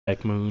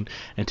Moon,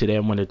 and today I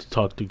wanted to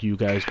talk to you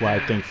guys why I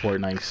think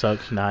Fortnite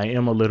sucks. Now I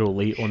am a little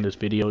late on this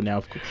video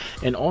now,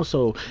 and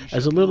also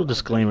as a little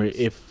disclaimer,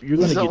 if you're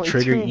gonna get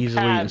triggered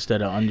easily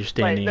instead of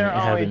understanding and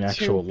having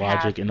actual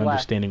logic and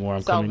understanding where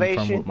I'm coming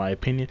from with my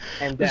opinion,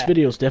 this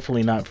video is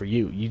definitely not for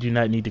you. You do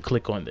not need to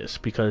click on this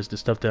because the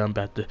stuff that I'm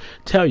about to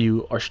tell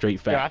you are straight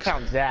facts.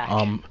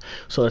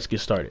 So let's get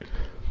started.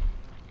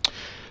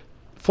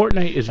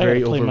 Fortnite is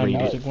very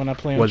overrated.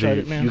 Whether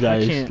you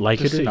guys like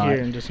it or not,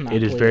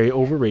 it is very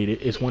overrated.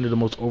 It's one of the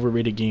most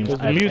overrated games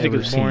I've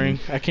ever seen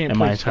in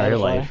my entire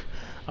life.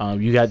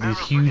 You got these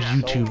huge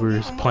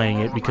YouTubers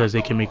playing it because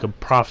they can make a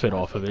profit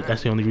off of it.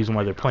 That's the only reason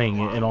why they're playing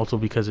it, and also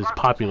because it's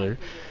popular.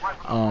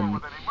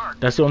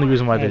 That's the only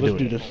reason why they're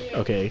doing it.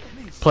 Okay.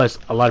 Plus,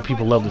 a lot of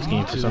people love this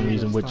game for some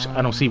reason, which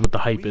I don't see what the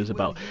hype is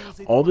about.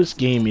 All this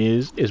game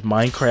is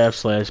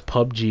Minecraft /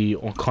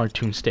 PUBG on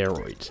cartoon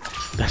steroids.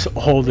 That's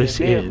all this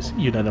is.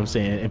 You know what I'm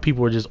saying? And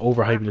people are just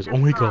overhyping this. Oh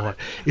my god,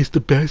 it's the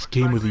best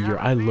game of the year.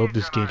 I love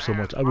this game so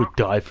much. I would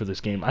die for this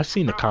game. I've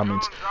seen the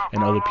comments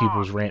and other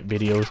people's rant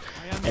videos,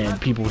 and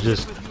people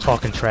just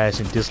talking trash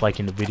and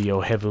disliking the video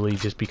heavily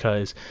just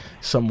because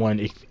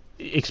someone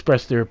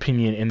express their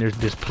opinion and their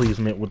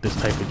displeasement with this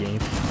type of game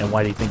and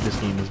why they think this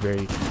game is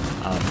very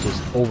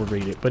just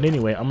overrated. But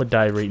anyway, I'm gonna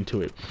dive right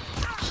into it.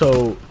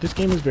 So this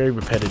game is very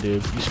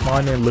repetitive. You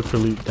spawn in, look for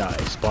loot, die.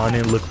 Spawn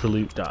in, look for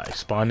loot, die.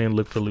 Spawn in,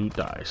 look for loot,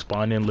 die.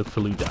 Spawn in, look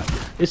for loot, die.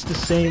 It's the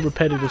same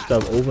repetitive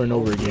stuff over and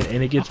over again,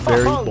 and it gets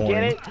very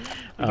boring.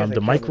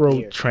 The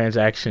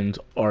microtransactions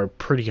are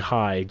pretty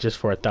high just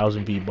for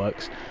 1,000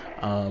 V-bucks.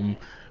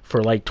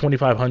 For like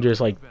 2,500,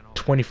 it's like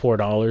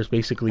 $24,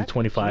 basically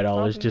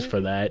 $25 just for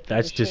that.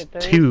 That's just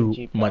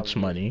too much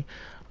money.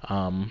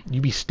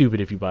 You'd be stupid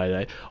if you buy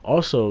that.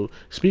 Also,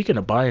 speaking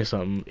of buying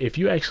something, if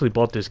you actually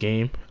bought this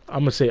game,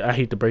 I'm gonna say, I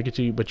hate to break it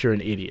to you, but you're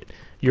an idiot.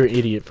 You're an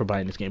idiot for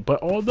buying this game.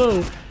 But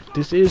although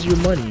this is your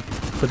money,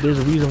 but there's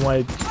a reason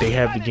why they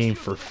have the game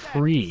for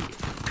free,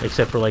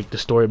 except for like the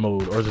story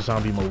mode or the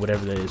zombie mode,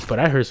 whatever that is. But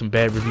I heard some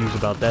bad reviews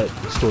about that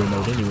story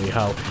mode anyway,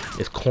 how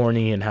it's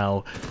corny and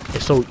how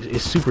it's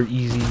super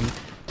easy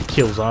to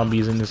kill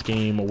zombies in this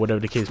game or whatever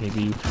the case may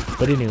be.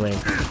 But anyway,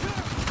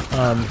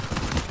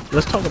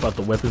 let's talk about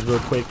the weapons real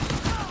quick.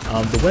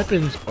 The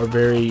weapons are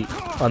very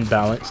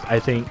unbalanced, I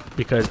think,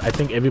 because I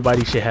think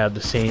everybody should have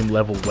the same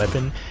level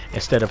weapon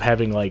instead of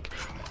having like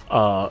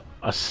a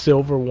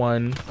silver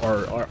one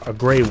or a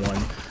gray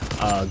one,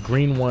 a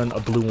green one, a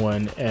blue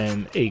one,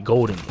 and a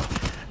golden one.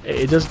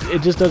 It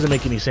just doesn't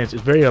make any sense.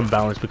 It's very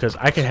unbalanced because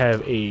I can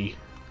have a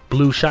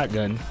blue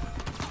shotgun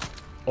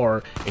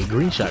or a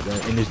green shotgun,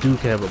 and this dude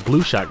can have a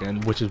blue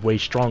shotgun, which is way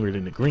stronger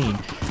than the green,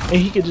 and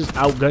he can just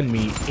outgun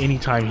me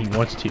anytime he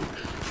wants to.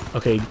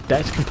 Okay,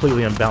 that's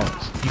completely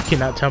unbalanced. You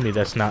cannot tell me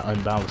that's not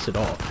unbalanced at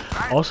all.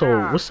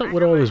 Also, what's up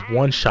with all this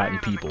one-shotting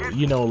people?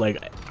 You know,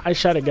 like, I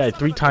shot a guy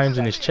 3 times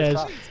in his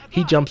chest.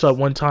 He jumps up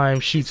 1 time,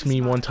 shoots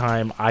me 1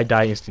 time, I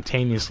die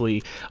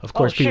instantaneously. Of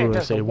course, people are going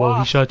to say, well,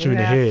 he shot you in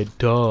the head,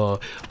 duh,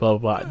 blah, blah,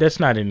 blah.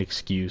 That's not an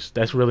excuse.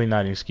 That's really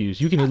not an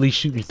excuse. You can at least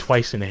shoot me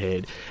twice in the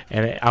head,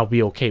 and I'll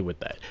be okay with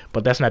that.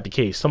 But that's not the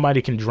case.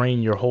 Somebody can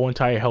drain your whole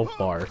entire health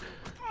bar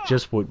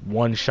just with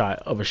 1 shot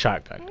of a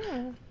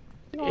shotgun.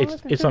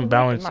 It's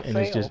unbalanced, and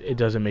it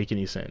doesn't make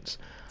any sense.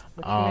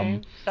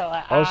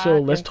 Also,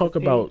 let's talk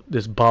about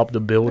this Bob the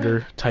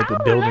Builder type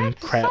of building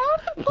crap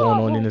going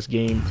on in this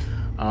game.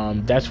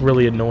 That's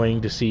really annoying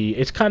to see.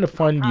 It's kind of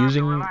fun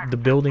using the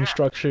building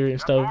structure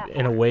and stuff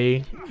in a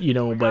way, you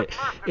know, but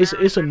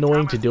it's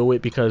annoying to deal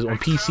with because on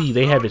PC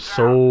they have it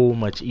so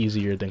much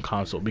easier than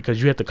console,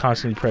 because you have to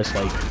constantly press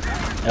like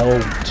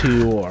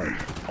L2 or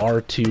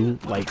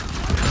R2 like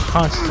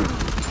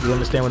constantly. You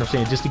understand what I'm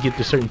saying? Just to get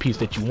the certain piece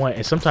that you want,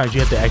 and sometimes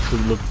you have to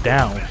actually look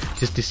down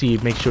just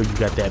to make sure you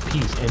got that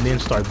piece and then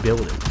start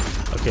building.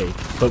 Okay,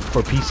 but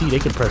for PC they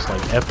can press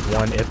like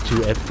F1,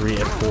 F2, F3,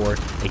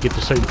 F4 and get the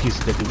certain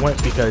pieces that they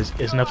want because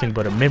it's nothing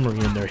but a memory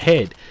in their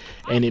head,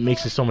 and it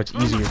makes it so much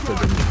easier for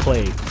them to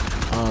play.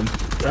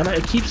 And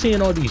I keep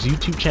seeing all these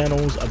YouTube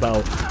channels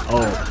about,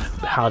 oh,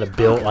 how to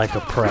build like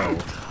a pro.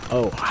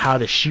 Oh, how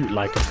to shoot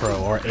like a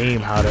pro, or aim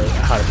how to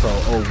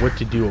pro, or what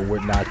to do or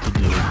what not to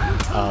do,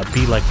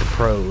 be like the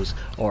pros,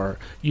 or,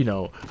 you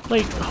know,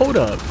 like, hold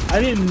up,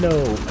 I didn't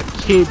know a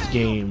kid's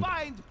game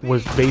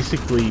was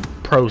basically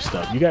pro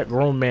stuff. You got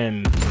grown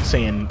men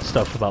saying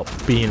stuff about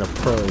being a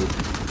pro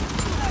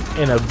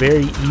in a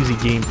very easy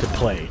game to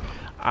play.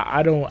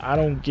 I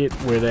don't get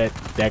where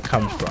that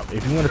comes from.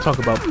 If you want to talk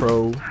about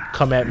pro,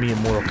 come at me in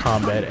Mortal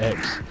Kombat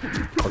X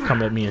or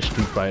come at me in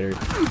Street Fighter.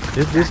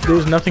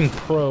 There's nothing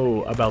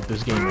pro about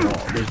this game at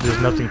all.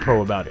 There's nothing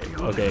pro about it.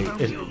 Okay,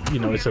 you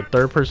know, it's a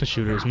third-person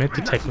shooter. It's meant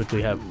to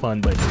technically have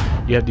fun, but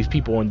you have these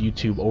people on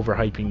YouTube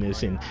overhyping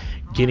this and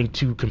getting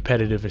too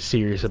competitive and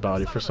serious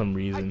about it for some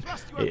reason.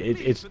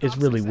 It's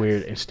really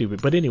weird and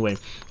stupid. But anyway,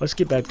 let's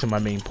get back to my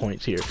main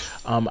points here.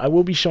 I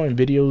will be showing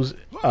videos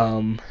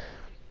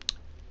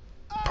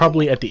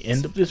probably at the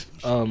end of this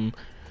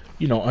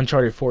you know,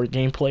 Uncharted 4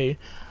 gameplay.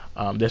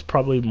 That's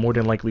probably more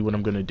than likely what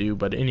I'm gonna do.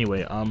 But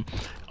anyway,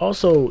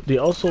 also the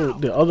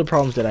other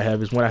problems that I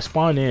have is when I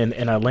spawn in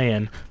and I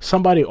land,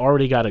 somebody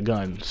already got a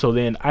gun. So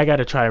then I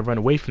gotta try to run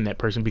away from that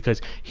person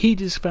because he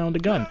just found a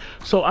gun.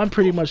 So I'm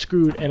pretty much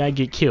screwed and I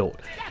get killed.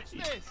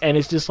 And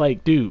it's just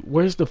like, dude,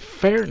 where's the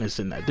fairness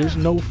in that? There's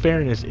no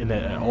fairness in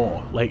that at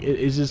all. Like,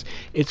 it's just,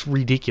 it's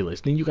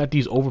ridiculous. Then you got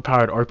these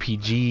overpowered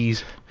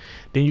RPGs.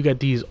 Then you got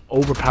these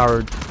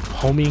overpowered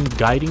homing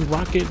guiding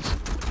rockets.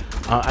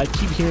 I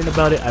keep hearing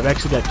about it. I've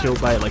actually got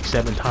killed by it like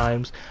 7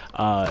 times.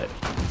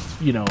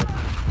 You know,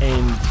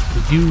 and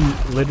the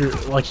dude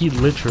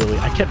literally,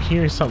 I kept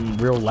hearing something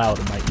real loud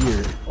in my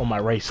ear on my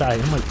right side.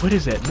 I'm like, what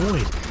is that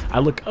noise? I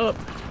look up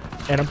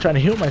and I'm trying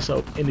to heal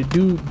myself, and the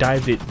dude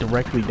dived it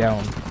directly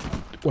down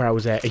where I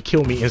was at. It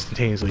killed me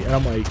instantaneously, and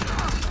I'm like,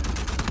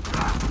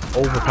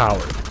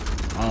 overpowered.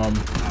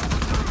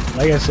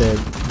 Like I said,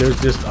 there's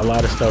just a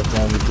lot of stuff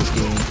wrong with this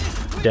game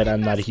that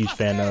I'm not a huge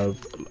fan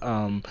of.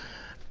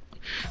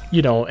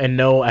 You know, and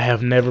no, I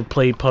have never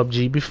played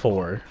PUBG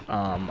before.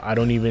 I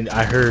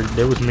heard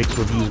there was mixed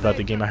reviews about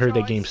the game. I heard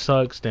that game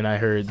sucks, then I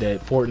heard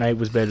that Fortnite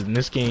was better than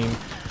this game,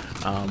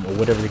 or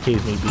whatever the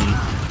case may be.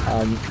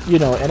 You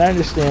know, and I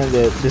understand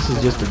that this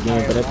is just a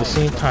game, but at the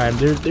same time,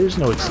 there's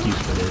no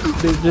excuse for this.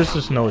 There's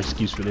just no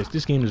excuse for this.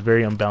 This game is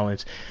very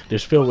unbalanced.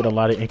 There's filled with a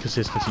lot of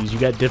inconsistencies. You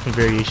got different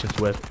variations of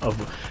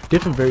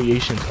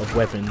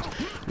weapons,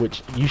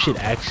 which you should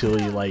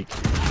actually like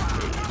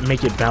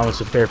make it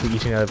balanced and fair for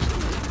each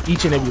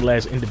and every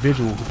last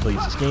individual who plays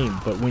this game.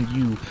 But when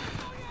you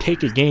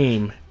take a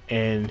game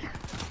and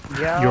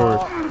you're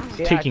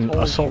taking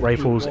assault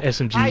rifles,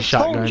 SMGs,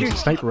 shotguns, and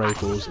sniper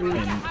rifles, and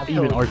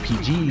even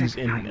RPGs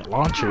and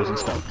launchers and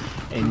stuff,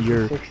 and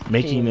you're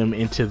making them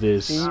into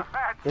this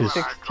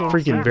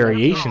freaking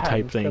variation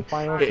type thing,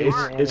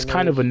 it's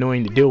kind of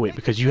annoying to deal with,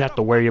 because you have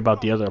to worry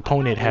about the other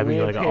opponent having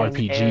like an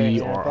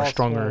RPG or a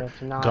stronger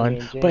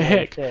gun. But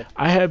heck,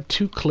 I have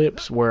 2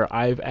 clips where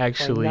I've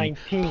actually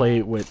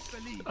played with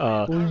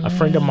a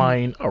friend of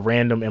mine, a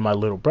random, and my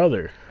little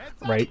brother,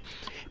 right?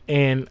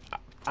 And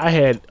I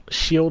had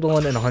shield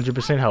on and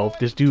 100% health.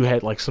 This dude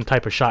had like some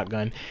type of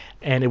shotgun,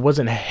 and it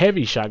wasn't a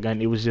heavy shotgun,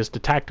 it was just a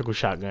tactical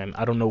shotgun.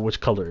 I don't know which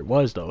color it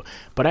was though,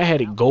 but I had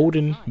a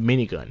golden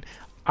minigun.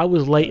 I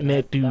was lighting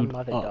that dude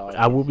up.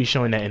 I will be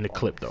showing that in the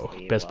clip though,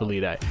 best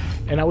believe that.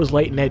 And I was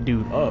lighting that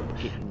dude up,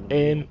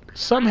 and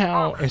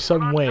somehow, in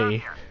some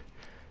way,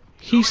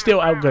 he still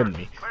outgunned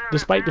me,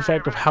 despite the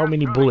fact of how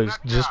many bullets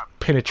just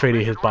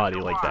penetrated his body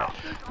like that.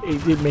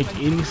 It didn't make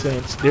any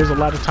sense. There's a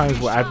lot of times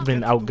where I've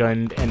been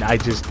outgunned and I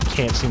just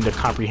can't seem to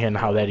comprehend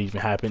how that even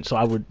happened. So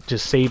I would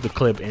just save the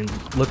clip and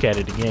look at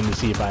it again to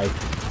see if I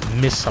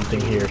missed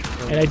something here.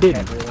 And I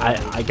didn't.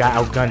 I got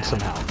outgunned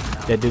somehow.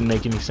 That didn't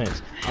make any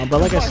sense.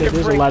 But like I said,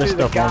 there's a lot of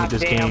stuff wrong with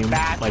this game,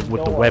 like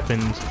with the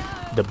weapons,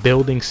 the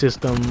building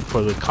system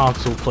for the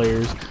console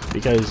players,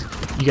 because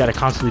you gotta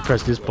constantly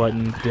press this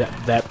button,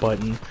 that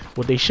button.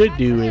 What they should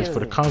do is, for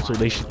the console,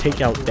 they should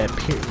take out that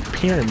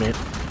pyramid,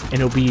 and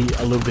it'll be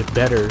a little bit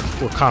better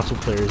for console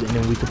players, and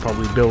then we could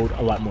probably build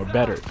a lot more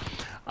better.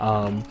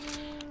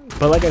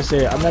 But like I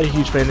said, I'm not a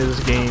huge fan of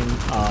this game.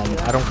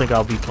 I don't think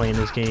I'll be playing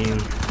this game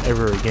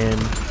ever again.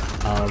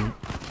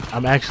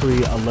 I'm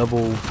actually a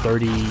level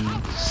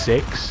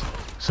 36.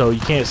 So you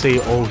can't say,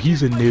 oh,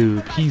 he's a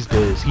noob, he's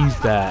this, he's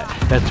that.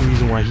 That's the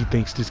reason why he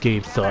thinks this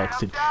game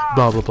sucks, and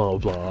blah blah blah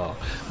blah.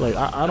 Like,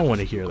 I don't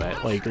want to hear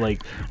that.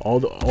 Like all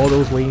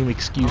those lame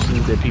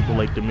excuses that people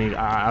like to make.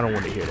 I don't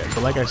want to hear that.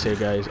 But like I said,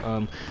 guys,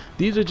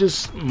 these are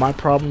just my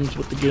problems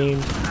with the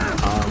game.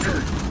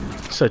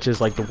 Such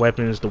as like the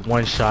weapons, the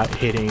one-shot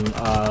hitting,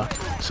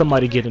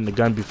 somebody getting the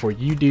gun before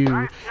you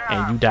do,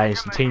 and you die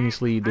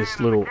instantaneously. This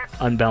little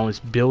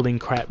unbalanced building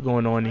crap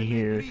going on in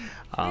here.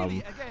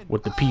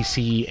 With the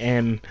PC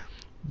and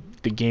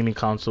the gaming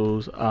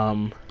consoles,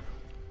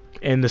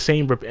 and this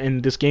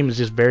game is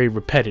just very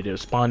repetitive.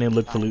 Spawn in,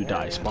 look for loot,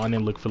 die. Spawn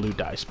in, look for loot,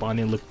 die. Spawn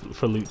in, look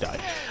for loot, die.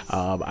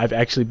 I've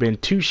actually been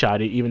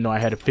 2-shotted, even though I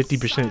had a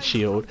 50%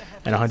 shield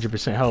and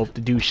 100% health.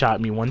 The dude shot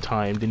me 1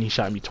 time, then he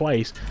shot me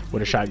twice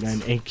with a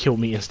shotgun and killed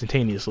me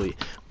instantaneously,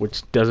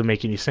 which doesn't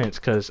make any sense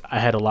because I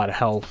had a lot of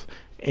health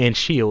and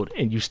shield,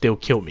 and you still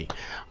killed me.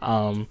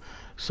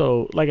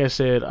 So, like I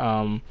said,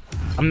 I'm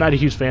not a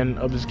huge fan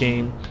of this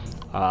game.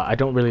 I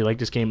don't really like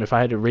this game. If I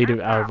had to rate it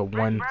out of a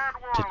 1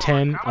 to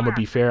 10, I'm gonna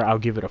be fair, I'll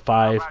give it a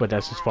 5, but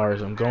that's as far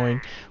as I'm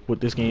going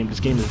with this game. This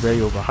game is very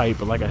overhyped,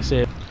 but like I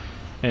said,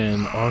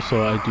 and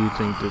also I do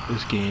think that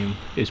this game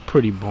is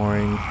pretty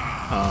boring,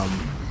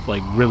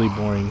 like really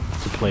boring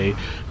to play,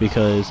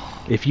 because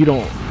if you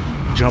don't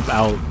jump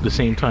out the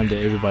same time that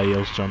everybody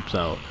else jumps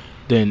out,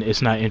 then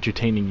it's not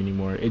entertaining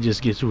anymore. It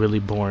just gets really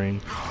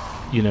boring.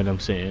 You know what I'm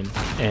saying?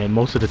 And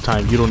most of the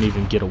time you don't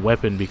even get a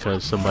weapon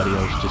because somebody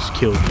else just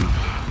killed you.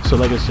 So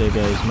like I said,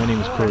 guys, my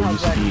name is Corey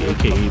UCD,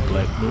 aka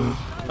Black Moon.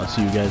 I'll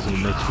see you guys in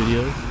the next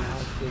video.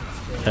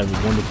 Have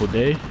a wonderful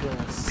day.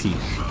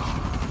 Peace.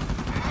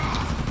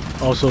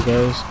 Also,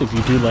 guys, if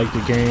you do like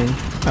the game,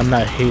 I'm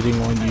not hating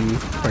on you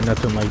or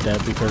nothing like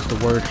that, because the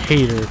word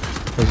hater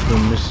has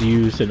been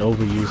misused and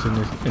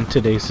overused in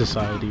today's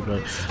society.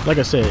 But like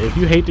I said, if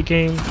you hate the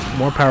game,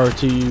 more power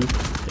to you.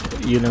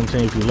 You know what I'm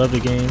saying? If you love the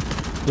game,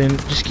 then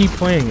just keep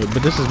playing it.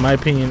 But this is my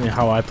opinion and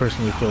how I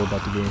personally feel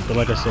about the game. But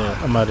like I said,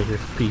 I'm out of here.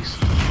 Peace.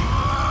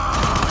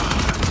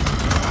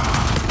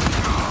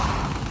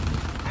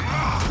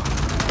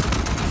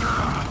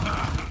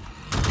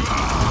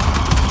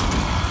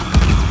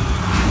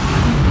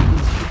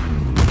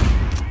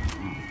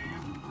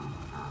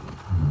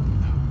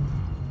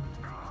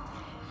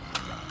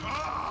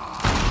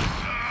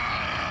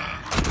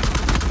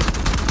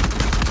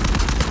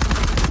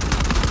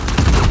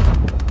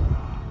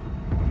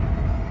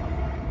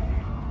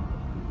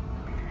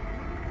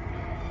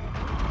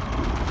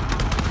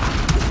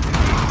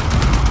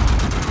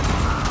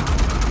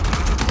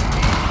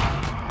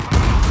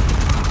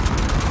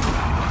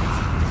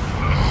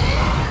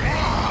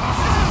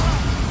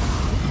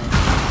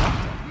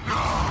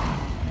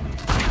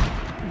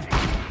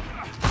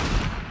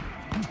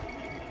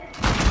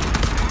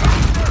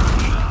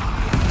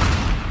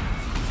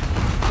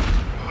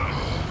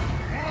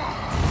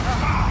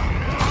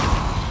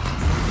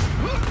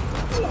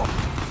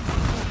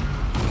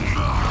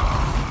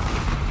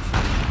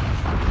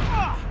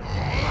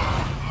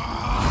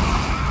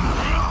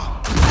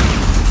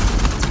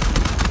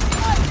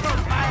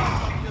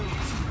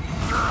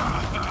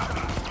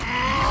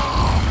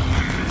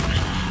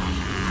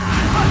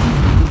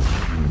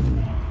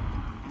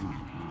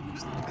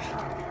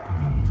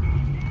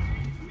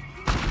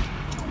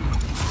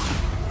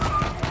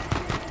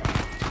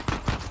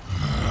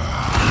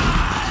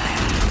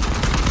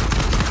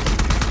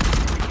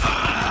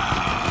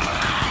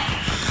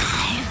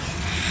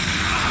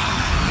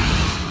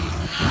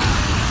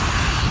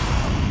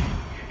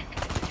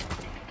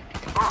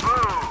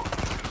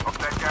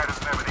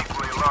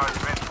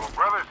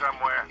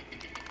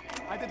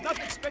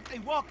 A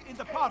walk in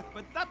the park,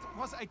 but that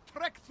was a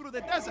trek through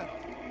the desert.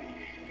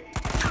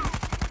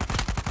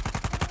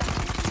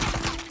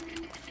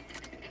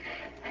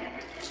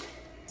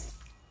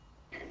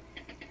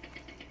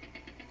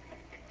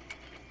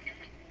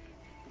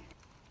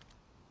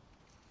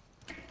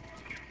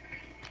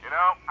 You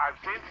know, I've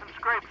seen some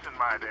scrapes in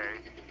my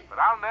day, but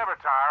I'll never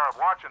tire of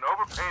watching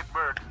overpaid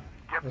mercs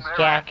getting This their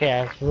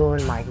jackass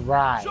ruined my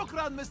ride.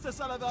 Shukran, Mr.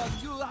 Sullivan.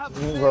 You have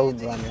You made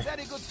roadrunner. a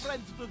very good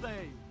friend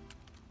today.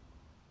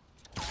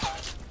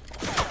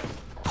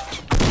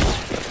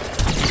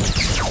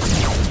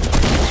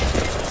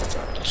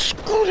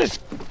 Screw this.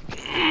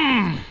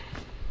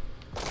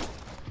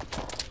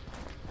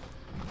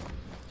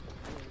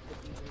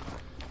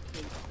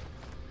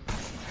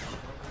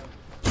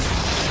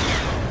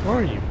 Where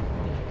are you?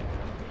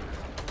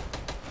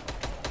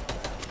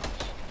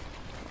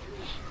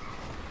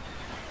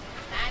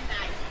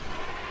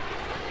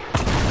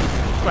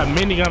 Like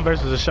minigun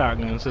versus a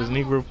shotgun. It says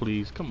Negro,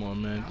 please. Come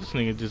on, man. This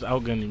nigga just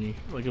outgunning me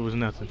like it was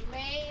nothing.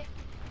 Man,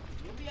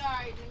 you'll be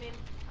alright, man.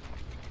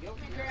 You'll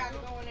figure out to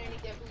go in there and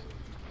eat that food.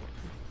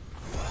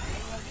 I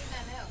ain't gonna get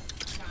nothing else.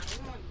 I'm trying to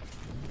warn you.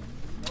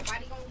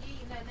 Nobody gonna give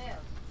you nothing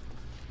else.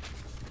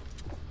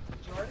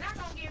 Jordan not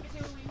gonna give it to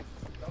you.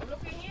 Don't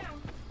look at him.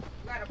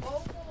 You got a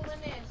bowl full in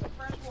there and some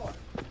fresh water.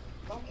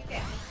 Go get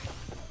that.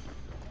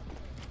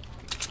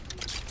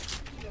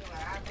 You look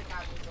like I think I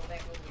just go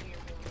back over here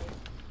for a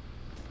minute.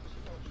 She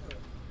gonna trip.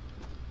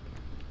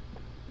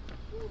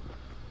 Ooh.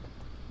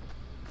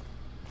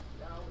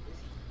 No, this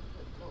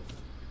look.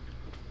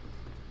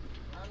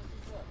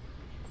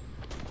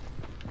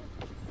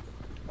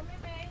 Come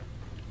here, babe.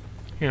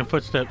 Hearing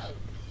footsteps.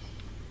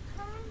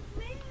 Come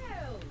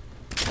here.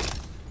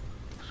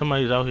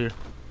 Somebody's out here.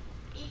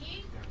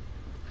 Iggy,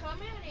 come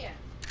in here.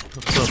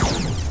 What's up?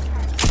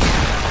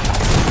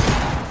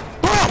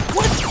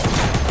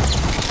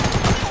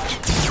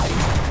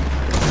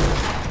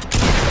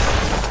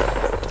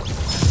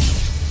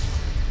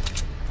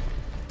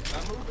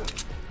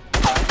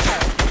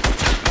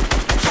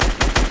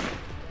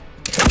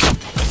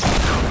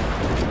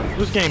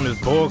 This game is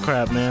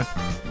bullcrap, man.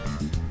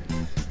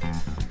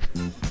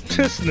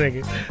 This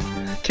nigga,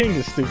 King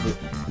is stupid.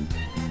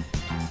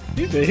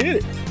 He said hit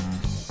it.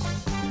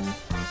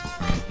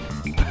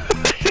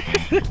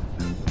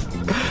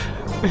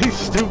 He's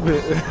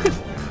stupid.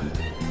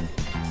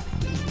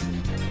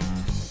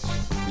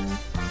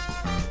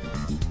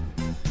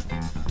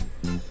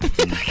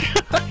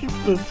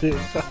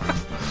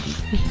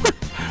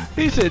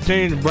 He said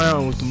James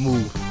Brown was the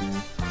move.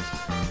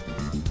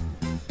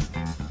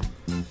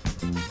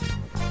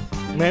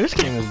 Man, this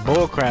game is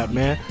bullcrap,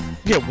 man.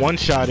 You get one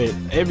shot at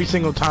every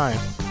single time.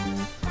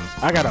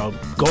 I got a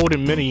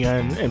golden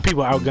minigun and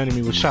people outgunning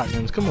me with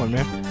shotguns. Come on,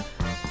 man.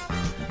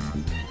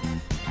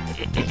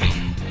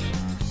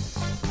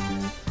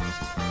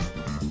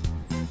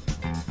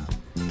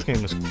 This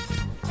game is,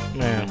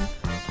 man.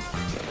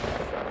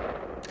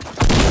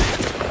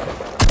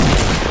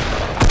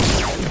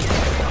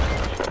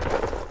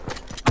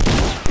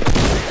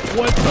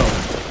 What the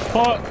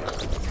fuck?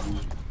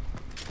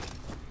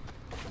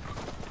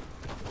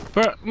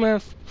 Bro, man,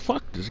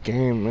 fuck this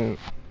game, man.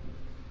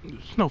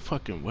 There's no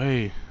fucking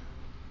way.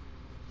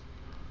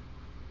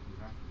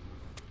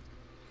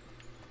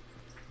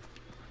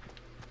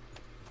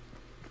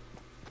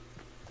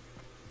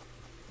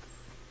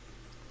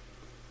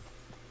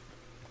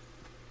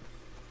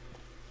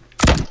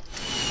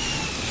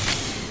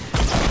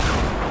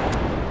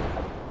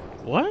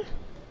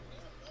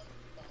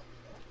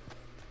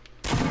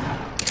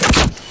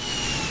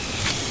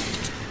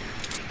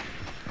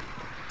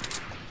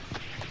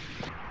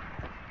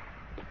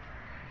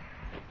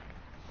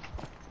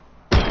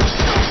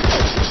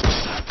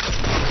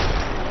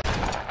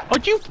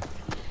 Would you?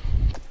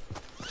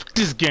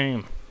 This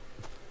game.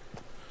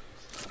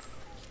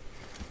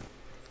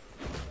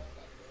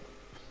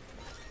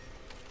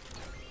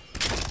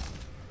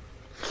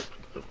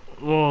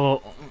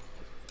 Whoa.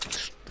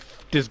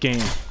 This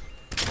game.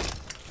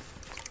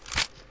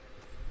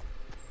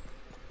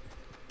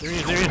 There he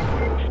is, there he is.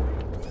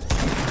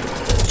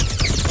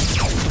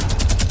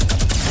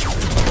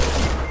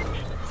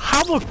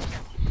 How the...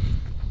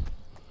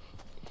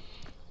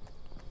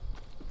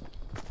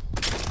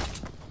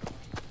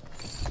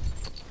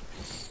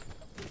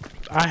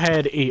 I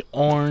had a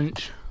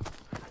orange.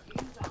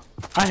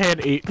 I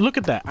had a... Look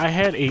at that. I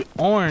had a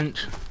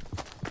orange.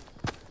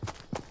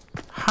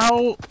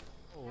 How...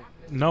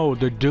 No,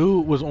 the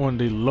dude was on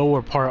the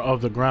lower part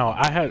of the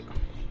ground.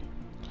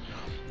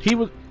 He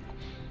was...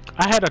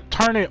 I had a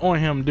turnip on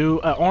him,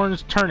 dude. An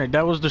orange turnip.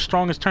 That was the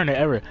strongest turnip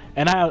ever.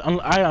 And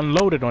I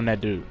unloaded on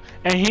that dude.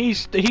 And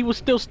he was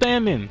still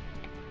standing.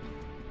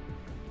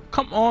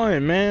 Come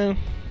on, man.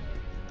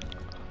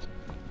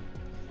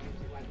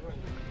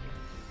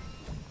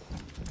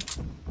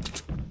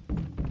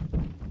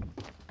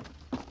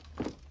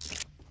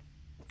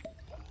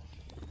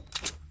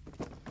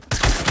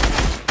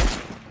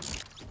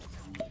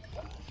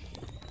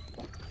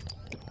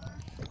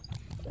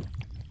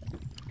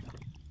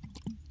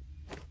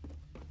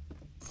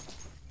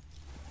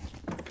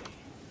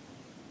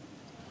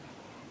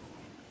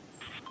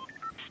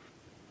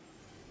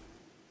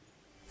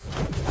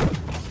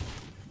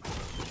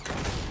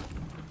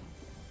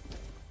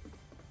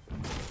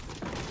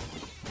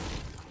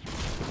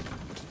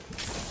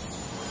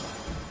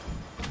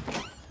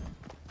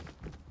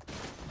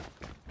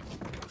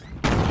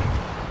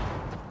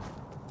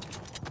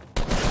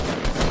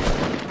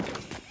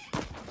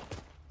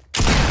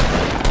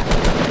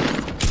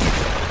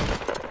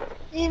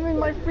 Even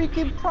my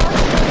freaking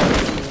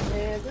process,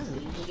 man. This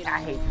is, I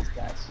hate this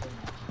guy so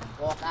much.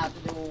 Walk out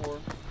the door.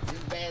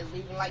 This bad as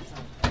leaving lights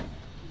on.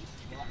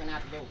 Walking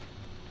out the door.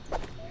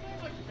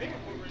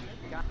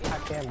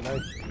 Goddamn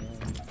mercy, man.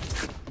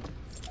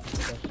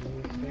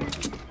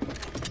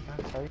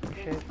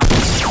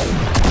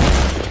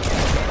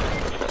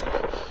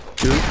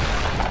 Dude,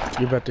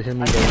 you about to hear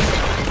me rage.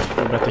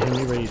 You about to hear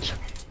me rage.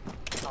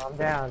 Calm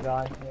down,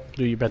 guys.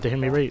 Dude, you about to hear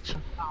me rage.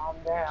 Calm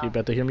down. You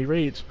about to hear me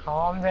rage.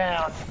 Calm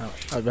down.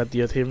 I'm about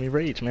to hear me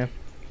rage, man.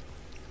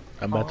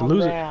 I'm about to Calm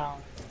lose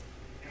down.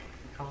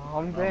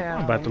 Calm down.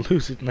 I'm about to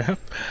lose it, man.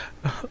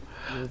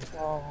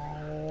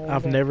 Calm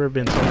I've down. never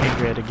been so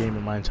angry at a game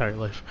in my entire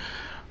life.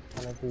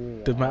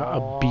 The amount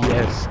of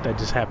BS that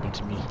just happened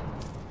to me.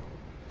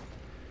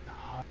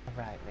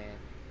 Alright, man.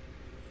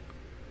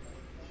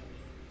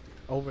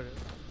 Over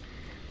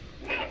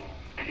there.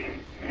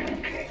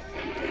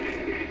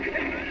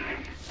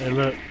 Hey,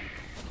 look.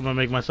 I'm gonna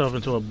make myself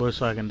into a bush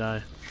so I can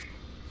die.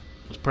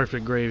 It's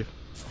perfect grave.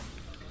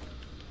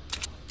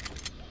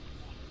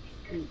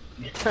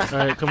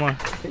 Alright, come on.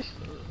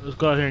 Let's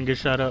go out here and get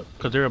shot up,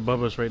 because they're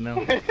above us right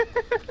now.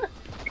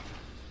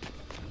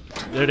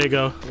 There they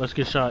go. Let's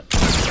get shot.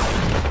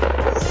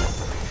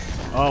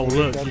 Oh,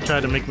 look. You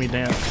tried to make me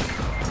dance.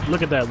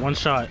 Look at that. One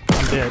shot.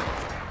 I'm dead.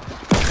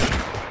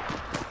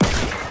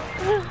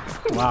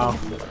 Wow.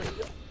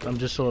 I'm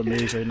just so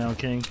amazed right now,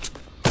 King.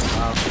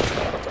 Wow.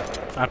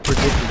 I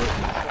predicted it.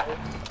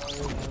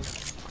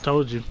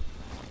 Told you.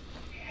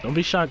 Don't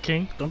be shot,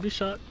 King. Don't be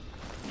shot.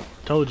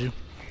 Told you.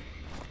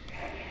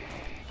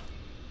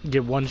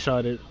 Get one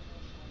shot at.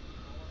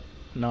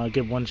 No, I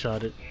get one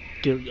shot at.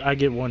 I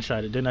get one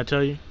shot at. Didn't I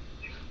tell you?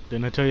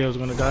 Didn't I tell you I was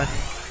gonna die?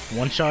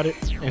 One shot it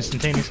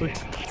instantaneously.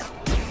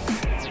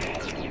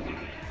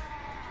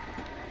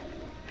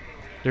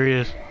 There he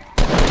is.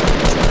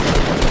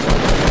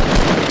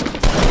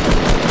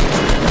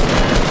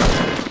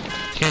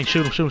 Can't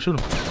shoot him, shoot him, shoot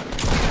him.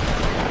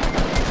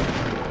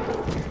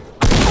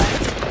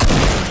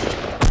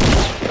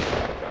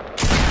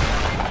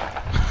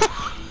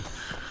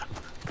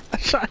 I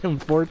shot him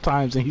 4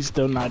 times and he's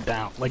still not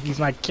down. Like he's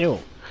not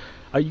killed.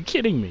 Are you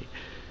kidding me?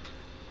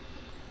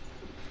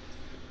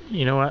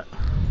 You know what?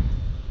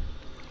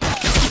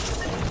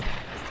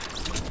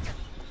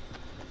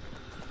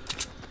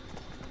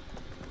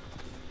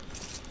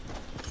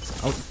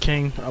 Oh,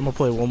 King, I'm gonna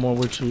play one more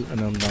with you and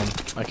I'm done.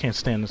 I can't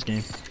stand this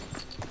game.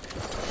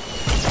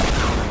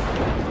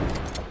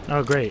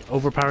 Oh great,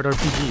 overpowered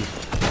RPG.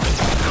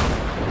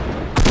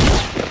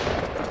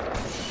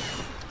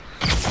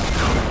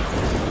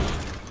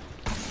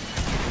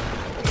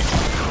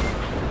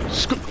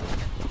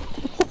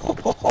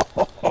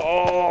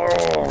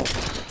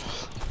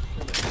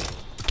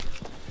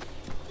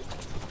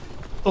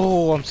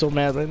 Oh, I'm so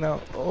mad right now.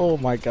 Oh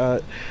my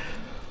god.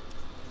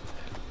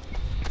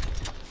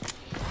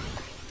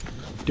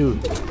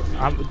 Dude,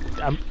 I'm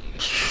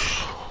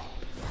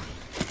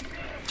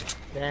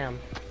Damn.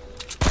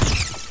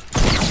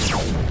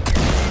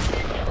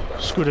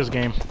 Screw this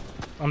game.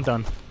 I'm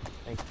done.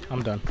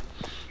 I'm done.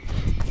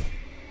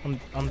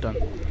 I'm done.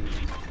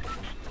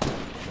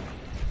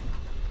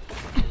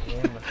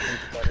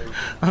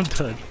 I'm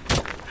done.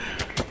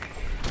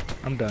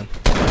 I'm done.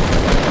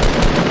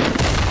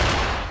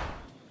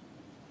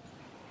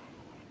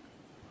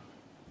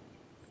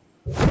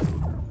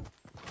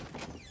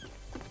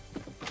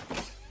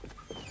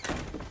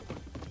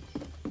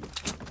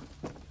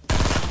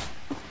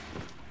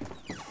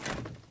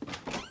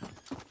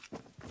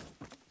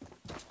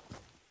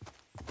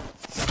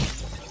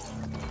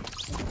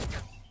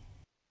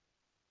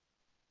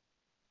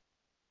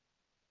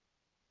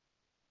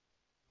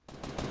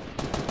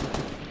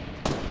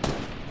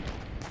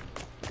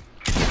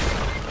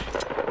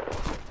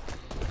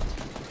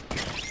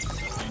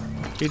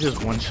 He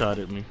just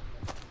one-shotted me.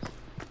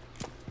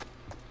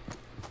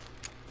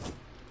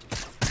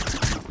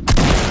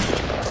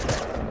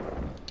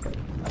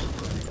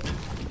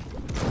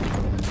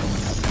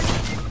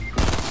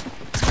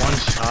 One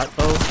shot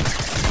though?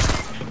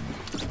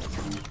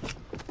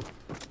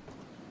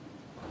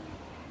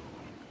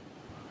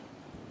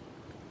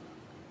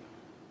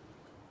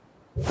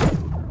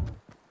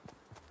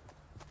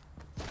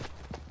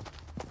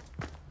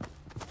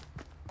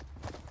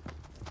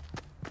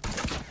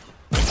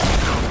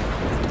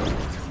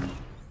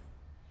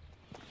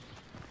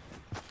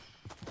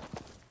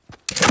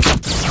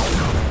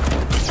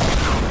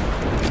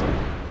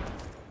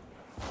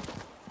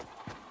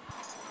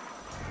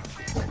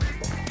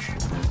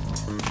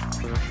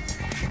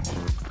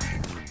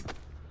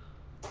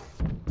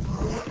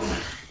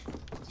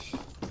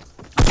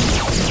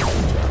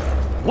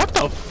 What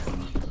the f-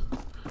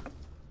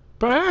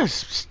 Bro,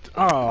 that's...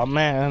 Oh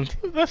man,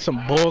 that's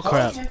some bull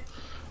crap.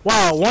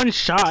 Wow, one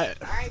shot.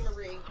 Alright,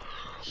 Marie.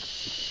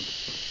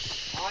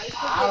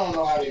 I don't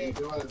know how they be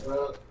doing it,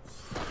 bro.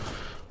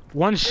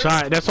 One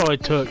shot, that's all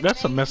it took. That's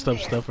some messed up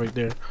stuff right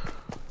there.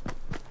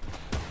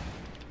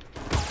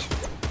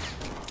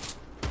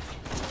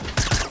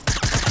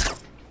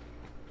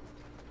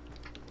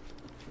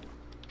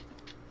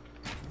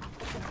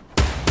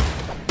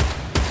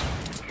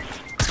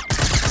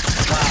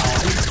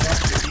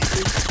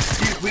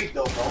 He's weak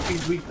though, bro.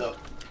 He's weak though.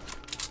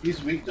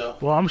 He's weak though.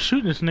 Well, I'm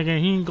shooting this nigga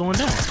and he ain't going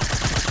down.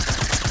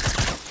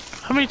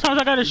 How many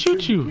times I gotta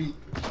shoot you?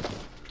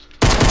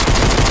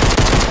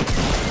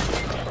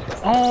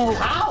 Oh,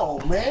 How,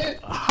 man?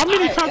 how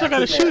many times I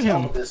gotta shoot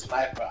him? This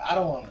sniper, I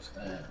don't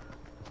understand.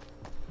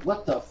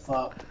 What the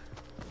fuck?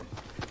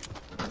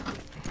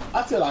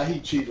 I feel like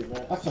he cheated,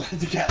 man. I feel like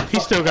the guy. He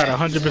still got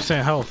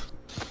 100% health.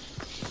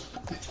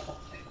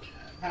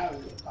 How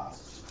is it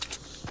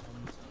possible?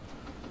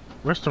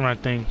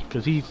 Restaurant thing,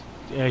 cause he's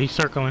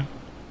circling.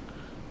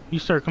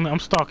 He's circling. I'm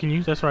stalking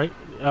you. That's right.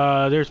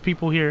 There's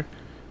people here.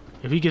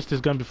 If he gets this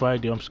gun before I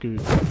do, I'm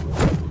screwed.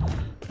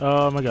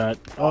 Oh my god.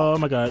 Oh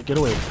my god. Get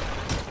away.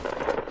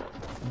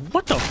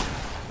 What the?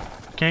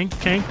 King.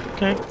 Fuck.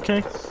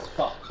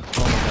 Oh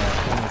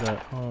my god.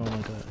 Oh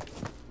my god.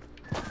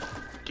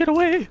 Get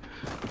away.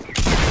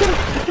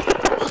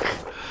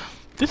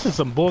 This is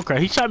some bullcrap.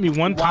 He shot me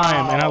one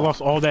time and I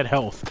lost all that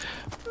health.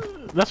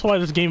 That's why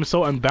this game is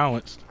so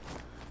unbalanced.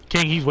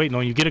 King, he's waiting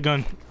on you. Get a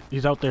gun.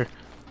 He's out there.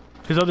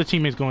 His other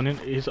teammate's going in.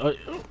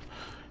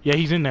 Yeah,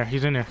 he's in there.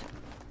 He's in there.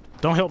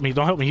 Don't help me.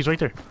 Don't help me. He's right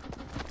there.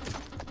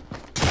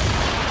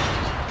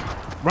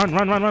 Run.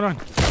 Are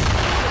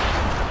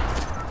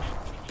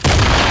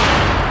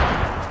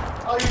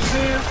you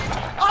serious?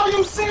 Are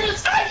you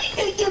serious? How you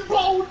think you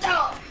blown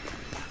up?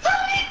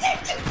 How you think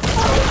you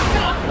blown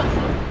up?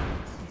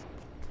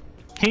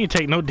 He ain't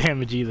take no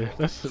damage either.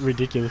 That's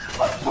ridiculous.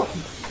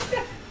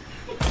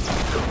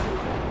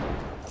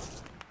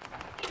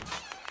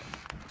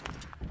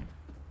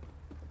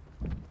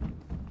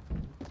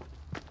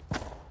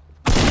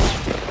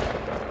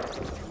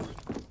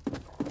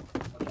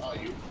 Are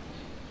you?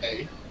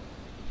 Hey.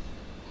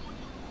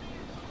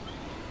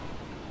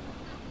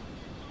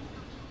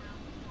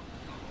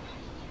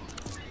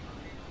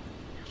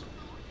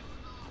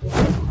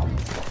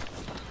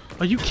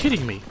 Are you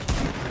kidding me?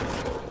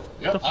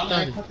 Yep, I'm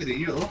not talking to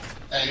you.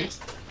 Hey.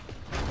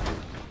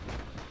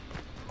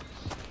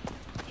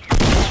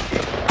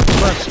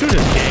 Bro, screw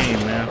this game,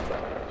 man.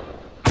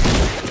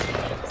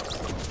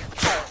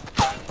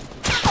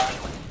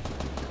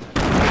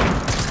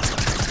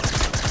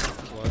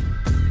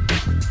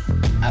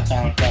 I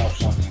found out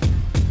something.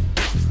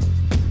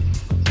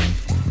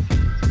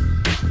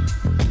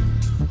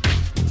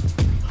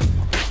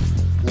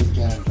 This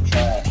game is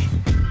trash.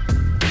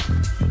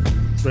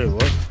 Wait,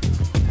 what?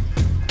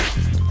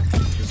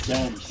 This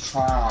game is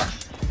trash.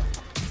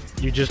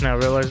 You just now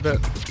realized that?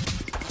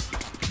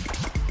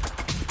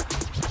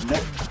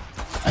 Nope.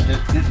 I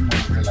just didn't want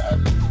to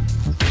realize it.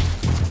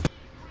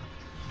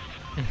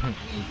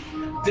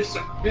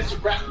 This is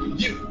rap for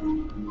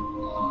you.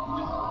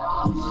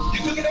 You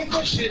looking at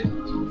good shit,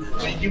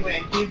 but you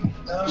ain't getting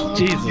none.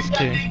 Jesus, you got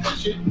King. that good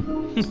shit,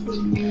 but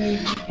you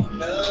ain't getting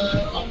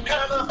none. I'm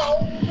kinda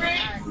hungry.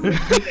 You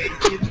ain't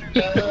getting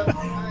none.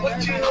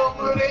 What you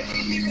over there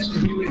eating?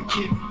 You ain't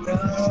getting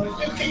none. You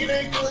looking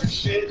at good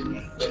shit,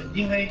 but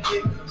you ain't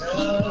getting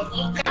none.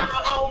 I'm kinda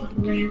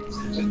hungry, but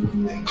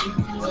you ain't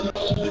getting none.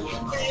 You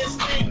being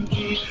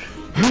stinky.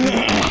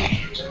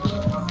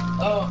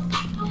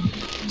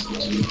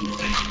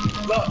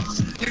 Look,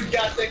 you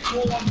got that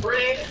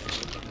cornbread.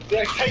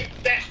 Yeah, take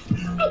that.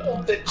 I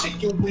want the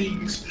chicken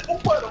wings.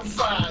 Where them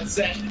fries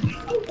at?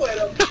 Where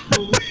them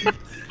people live?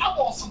 I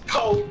want some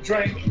cold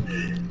drink.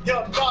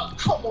 Yo, Doc,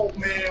 come on,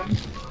 man.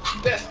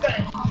 That's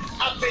that.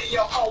 I've been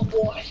your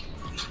homeboy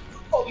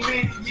for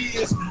many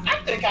years. I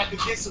think I could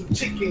get some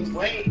chicken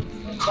wings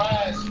and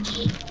fries.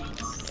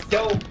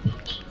 Yo,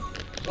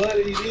 what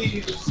it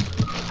is,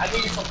 I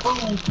need some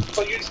food,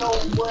 so you know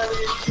what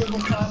it is.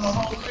 I'm kinda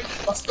hungry.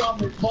 My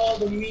stomach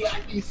bothering me.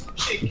 I need some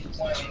chicken,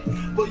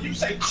 man. But you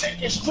say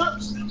chicken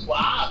strips? Well,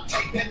 I'll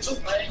take that too,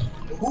 man.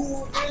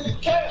 Who really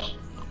cares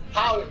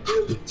how it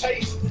really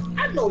tastes?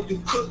 I know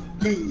you cook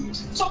good,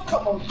 so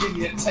come on, give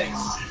me a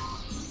taste.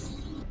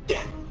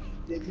 Yeah,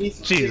 give me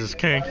some Jesus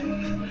chicken,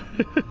 King. man.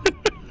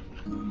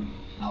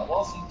 I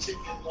want some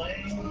chicken,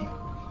 man.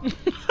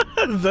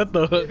 Is that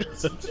the hook?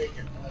 Some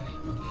chicken,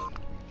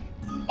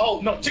 man.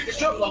 Oh no, chicken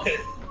strips. Okay.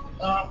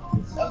 I'm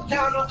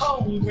kinda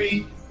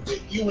hungry,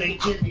 but you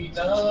ain't give me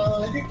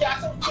none. You got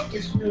some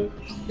chicken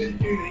strips,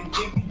 but you ain't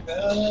give me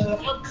none.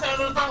 I'm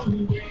kinda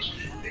hungry,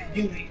 but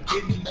you ain't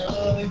give me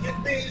none. You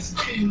miss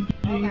me.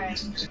 Okay.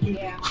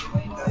 Yeah.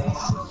 Wait,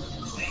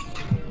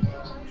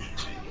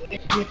 You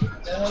ain't give me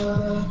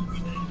none.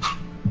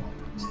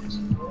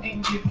 You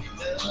ain't give me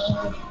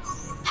none.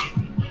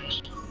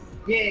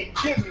 You ain't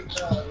give me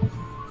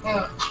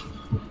none.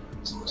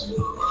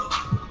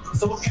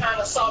 So what kind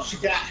of sauce you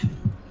got?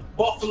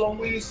 Buffalo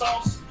wing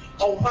sauce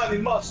or honey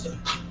mustard?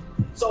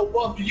 So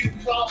what do you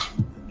call?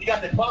 You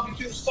got that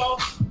barbecue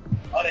sauce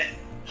or that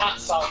hot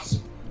sauce?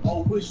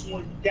 Or which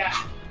one you got?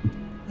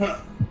 Huh?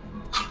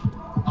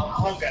 I'm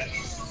hungry, I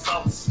need some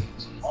sauce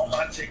on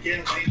my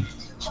chicken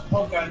wings. I'm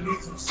hungry, I need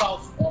some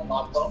sauce on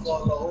my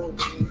buffalo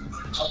wings.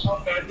 I'm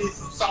hungry, I need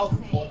some sauce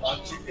on my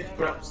chicken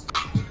strips.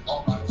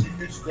 On my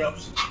chicken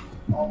strips.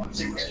 On my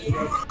chicken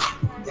strips.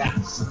 Yeah.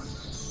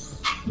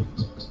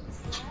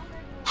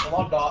 Come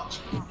on, dog.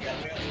 Yeah,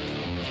 man.